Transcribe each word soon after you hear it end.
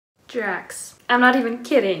Drugs. I'm not even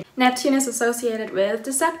kidding. Neptune is associated with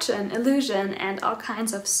deception, illusion, and all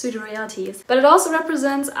kinds of pseudo-realities. But it also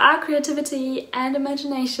represents our creativity and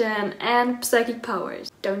imagination and psychic powers.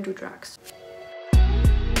 Don't do drugs.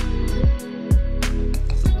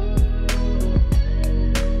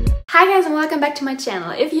 Hi guys and welcome back to my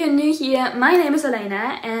channel. If you're new here, my name is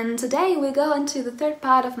Elena and today we'll go into the third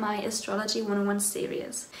part of my Astrology 101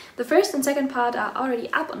 series. The first and second part are already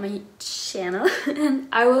up on my channel and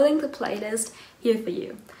I will link the playlist here for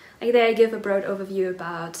you. Like there I give a broad overview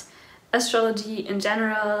about astrology in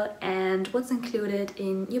general and what's included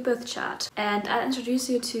in your birth chart. And I'll introduce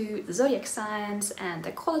you to the zodiac signs and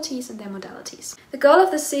their qualities and their modalities. The goal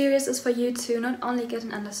of this series is for you to not only get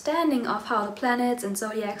an understanding of how the planets and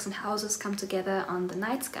zodiacs and houses come together on the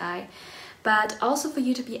night sky, but also for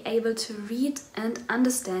you to be able to read and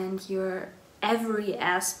understand your every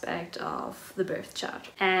aspect of the birth chart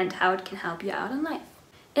and how it can help you out in life.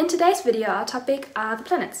 In today's video, our topic are the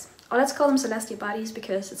planets. Or let's call them celestial bodies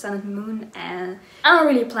because the sun and moon and aren't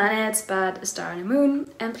really planets, but a star and a moon.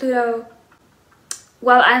 And Pluto,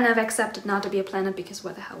 well, I never accepted not to be a planet because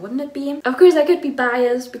what the hell wouldn't it be? Of course I could be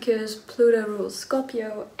biased because Pluto rules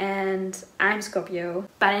Scorpio and I'm Scorpio.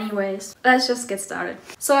 But anyways, let's just get started.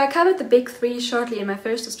 So I covered the big three shortly in my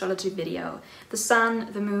first astrology video. The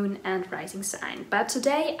sun, the moon and rising sign. But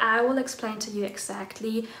today I will explain to you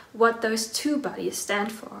exactly what those two bodies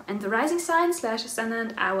stand for. And the rising sign /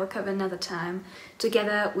 ascendant I will cover another time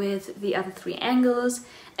together with the other three angles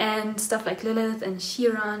and stuff like Lilith and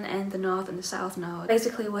Chiron and the north and the south node.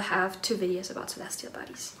 Basically we'll have two videos about celestial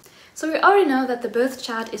bodies. So we already know that the birth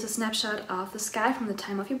chart is a snapshot of the sky from the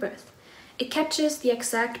time of your birth. It captures the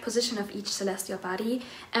exact position of each celestial body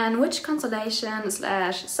and which constellation /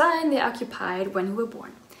 sign they occupied when you were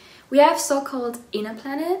born. We have so-called inner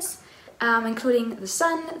planets, including the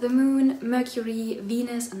sun, the moon, Mercury,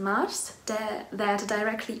 Venus and Mars that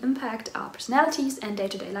directly impact our personalities and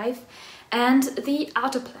day-to-day life, and the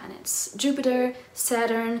outer planets, Jupiter,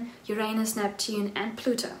 Saturn, Uranus, Neptune and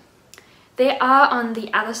Pluto. They are on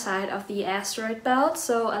the other side of the asteroid belt,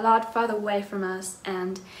 so a lot farther away from us,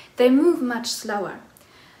 and they move much slower.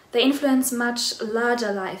 They influence much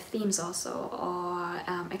larger life themes also, or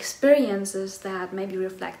experiences that may be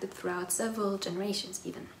reflected throughout several generations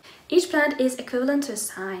even. Each planet is equivalent to a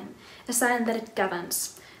sign that it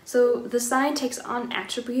governs. So the sign takes on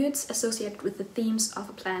attributes associated with the themes of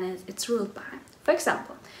a planet it's ruled by. For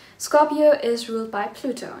example, Scorpio is ruled by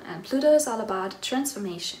Pluto, and Pluto is all about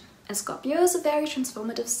transformation. And Scorpio is a very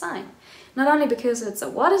transformative sign. Not only because it's a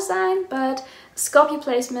water sign, but Scorpio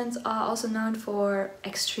placements are also known for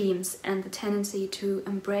extremes and the tendency to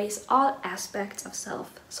embrace all aspects of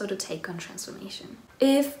self, so to take on transformation.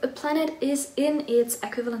 If a planet is in its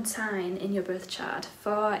equivalent sign in your birth chart,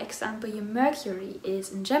 for example your Mercury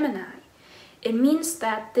is in Gemini, it means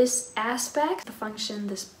that this aspect, the function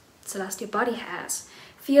this celestial body has,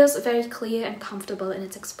 feels very clear and comfortable in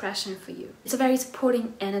its expression for you. It's a very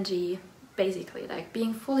supporting energy, basically, like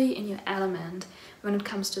being fully in your element when it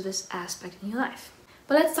comes to this aspect in your life.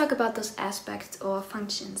 But let's talk about those aspects or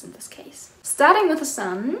functions in this case. Starting with the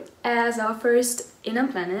sun as our first inner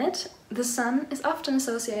planet, the sun is often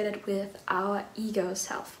associated with our ego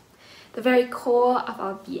self, the very core of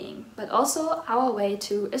our being, but also our way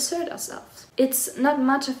to assert ourselves. It's not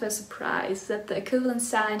much of a surprise that the equivalent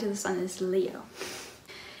sign to the sun is Leo.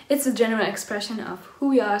 It's a general expression of who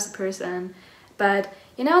we are as a person, but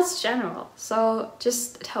you know, it's general, so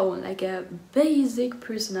just at home, like a basic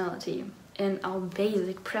personality and our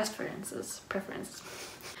basic preferences.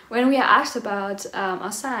 When we are asked about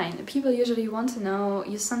our sign, people usually want to know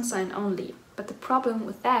your sun sign only, but the problem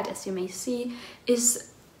with that, as you may see,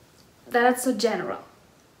 is that it's so general.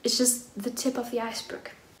 It's just the tip of the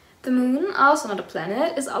iceberg. The moon, also not a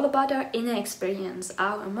planet, is all about our inner experience,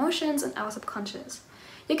 our emotions and our subconscious.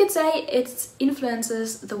 You could say it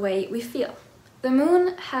influences the way we feel. The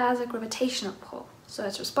moon has a gravitational pull, so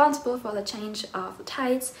it's responsible for the change of the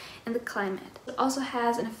tides and the climate. It also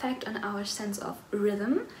has an effect on our sense of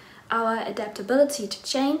rhythm, our adaptability to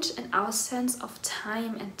change, and our sense of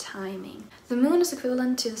time and timing. The moon is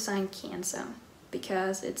equivalent to the sign Cancer,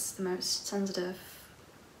 because it's the most sensitive,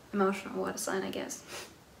 emotional water sign, I guess.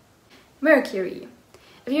 Mercury.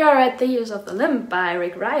 If you read Thieves of the Limb by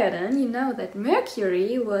Rick Riordan, you know that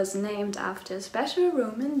Mercury was named after a special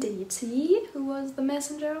Roman deity who was the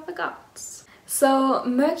messenger of the gods. So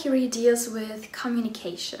Mercury deals with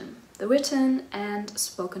communication, the written and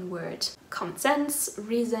spoken word, common sense,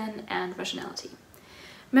 reason and rationality.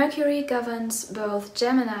 Mercury governs both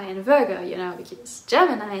Gemini and Virgo, you know, because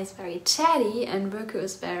Gemini is very chatty and Virgo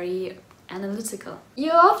is very analytical.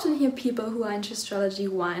 You often hear people who are into astrology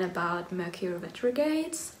whine about Mercury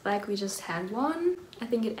retrogrades, like we just had one. I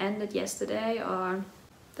think it ended yesterday or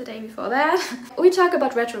the day before that. We talk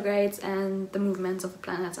about retrogrades and the movements of the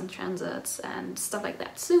planets and transits and stuff like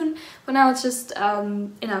that soon. For now, it's just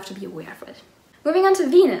enough to be aware of it. Moving on to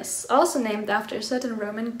Venus, also named after a certain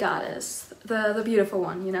Roman goddess, the beautiful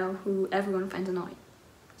one, you know, who everyone finds annoying.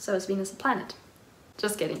 So is Venus a planet?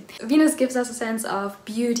 Just kidding. Venus gives us a sense of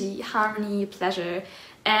beauty, harmony, pleasure,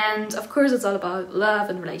 and of course it's all about love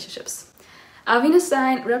and relationships. Our Venus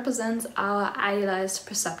sign represents our idealized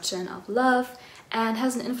perception of love and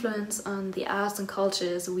has an influence on the arts and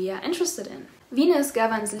cultures we are interested in. Venus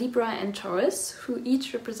governs Libra and Taurus, who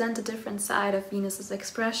each represent a different side of Venus's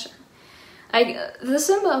expression. Like, the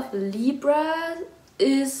symbol of Libra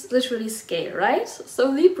is literally scale, right? So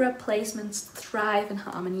Libra placements thrive in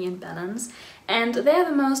harmony and balance, and they're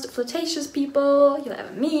the most flirtatious people you'll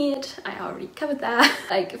ever meet. I already covered that.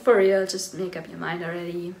 Like, for real, just make up your mind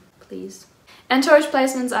already, please. And Taurus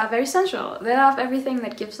placements are very sensual. They love everything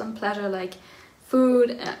that gives them pleasure, like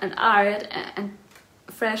food and art and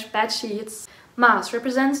fresh bed sheets. Mars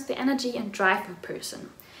represents the energy and drive of a person.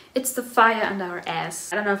 It's the fire under our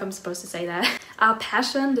ass. I don't know if I'm supposed to say that. Our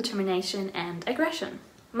passion, determination, and aggression.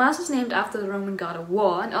 Mars is named after the Roman god of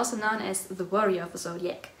war and also known as the warrior of the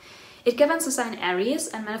zodiac. It governs the sign Aries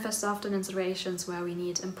and manifests often in situations where we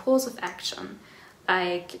need impulsive action,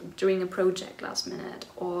 like doing a project last minute,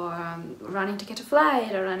 or running to get a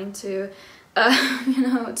flight, or running to,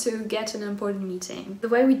 to get to an important meeting. The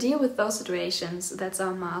way we deal with those situations, that's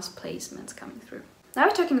our Mars placements coming through. Now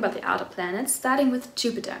we're talking about the outer planets, starting with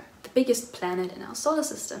Jupiter, the biggest planet in our solar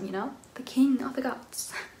system, you know, the king of the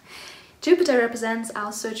gods. Jupiter represents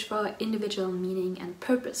our search for individual meaning and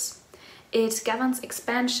purpose. It governs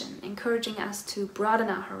expansion, encouraging us to broaden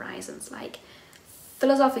our horizons, like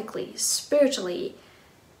philosophically, spiritually,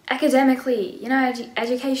 academically, you know,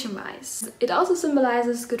 education-wise. It also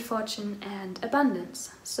symbolizes good fortune and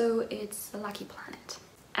abundance, so it's a lucky planet.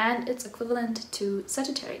 And it's equivalent to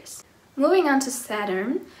Sagittarius. Moving on to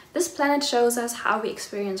Saturn, this planet shows us how we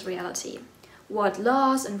experience reality, what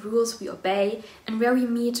laws and rules we obey, and where we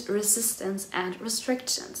meet resistance and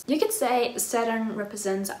restrictions. You could say Saturn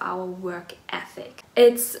represents our work ethic.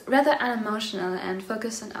 It's rather unemotional and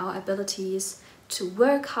focused on our abilities to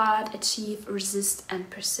work hard, achieve, resist, and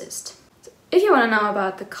persist. If you want to know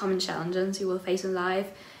about the common challenges you will face in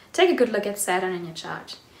life, take a good look at Saturn in your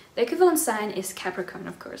chart. The equivalent sign is Capricorn,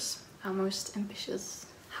 of course, our most ambitious,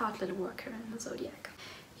 hard little worker in the zodiac.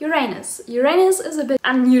 Uranus. Uranus is a bit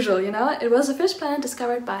unusual, you know? It was the first planet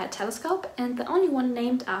discovered by a telescope and the only one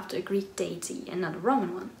named after a Greek deity and not a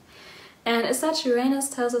Roman one. And as such, Uranus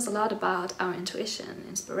tells us a lot about our intuition,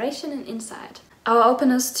 inspiration, and insight. Our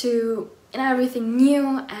openness to everything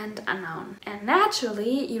new and unknown. And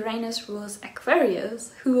naturally, Uranus rules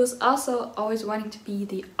Aquarius, who is also always wanting to be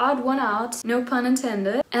the odd one out, no pun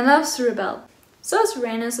intended, and loves to rebel. So is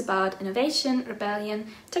Uranus about innovation, rebellion,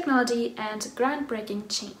 technology, and groundbreaking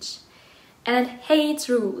change. And it hates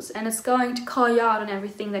rules, and it's going to call you out on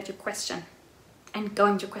everything that you question. And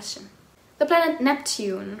going to question. The planet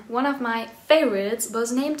Neptune, one of my favorites,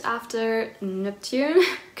 was named after Neptune,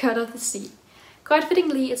 god of the sea. Quite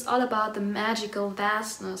fittingly, it's all about the magical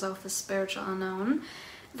vastness of the spiritual unknown,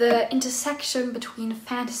 the intersection between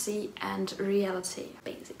fantasy and reality,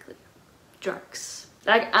 basically. Drugs.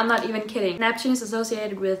 Like, I'm not even kidding. Neptune is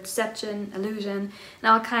associated with deception, illusion,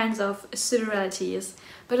 and all kinds of pseudo-realities,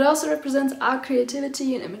 but it also represents our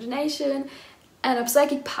creativity and imagination and our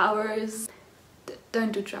psychic powers.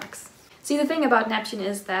 Don't do drugs. See, the thing about Neptune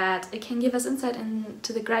is that it can give us insight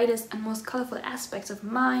into the greatest and most colorful aspects of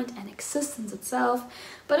mind and existence itself,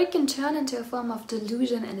 but it can turn into a form of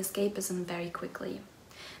delusion and escapism very quickly.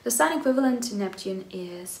 The sign equivalent to Neptune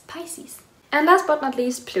is Pisces. And last but not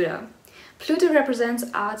least, Pluto. Pluto represents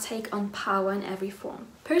our take on power in every form,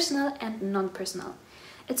 personal and non-personal.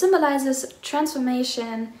 It symbolizes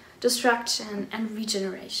transformation, destruction, and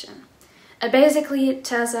regeneration. It basically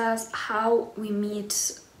tells us how we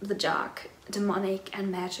meet the dark, demonic,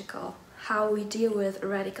 and magical, how we deal with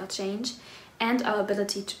radical change, and our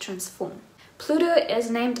ability to transform. Pluto is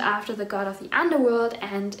named after the god of the underworld,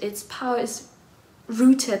 and its power is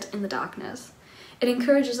rooted in the darkness. It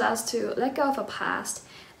encourages us to let go of our past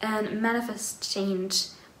and manifest change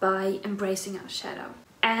by embracing our shadow.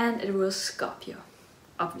 And it rules Scorpio,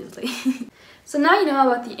 obviously. So now you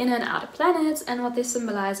know about the inner and outer planets and what they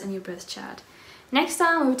symbolize in your birth chart. Next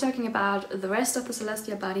time we'll be talking about the rest of the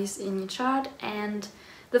celestial bodies in your chart and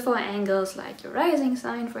the 4 angles like your rising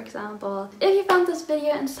sign, for example. If you found this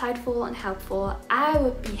video insightful and helpful, I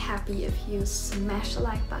would be happy if you smash the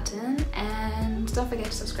like button, and don't forget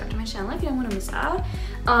to subscribe to my channel if you don't want to miss out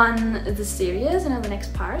on the series and on the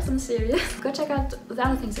next parts in the series. Go check out the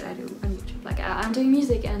other things that I do on YouTube. Like I'm doing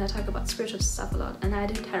music and I talk about spiritual stuff a lot, and I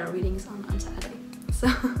do tarot readings on Saturday. So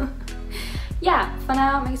yeah, for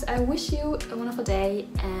now, I wish you a wonderful day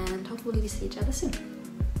and hopefully we see each other soon.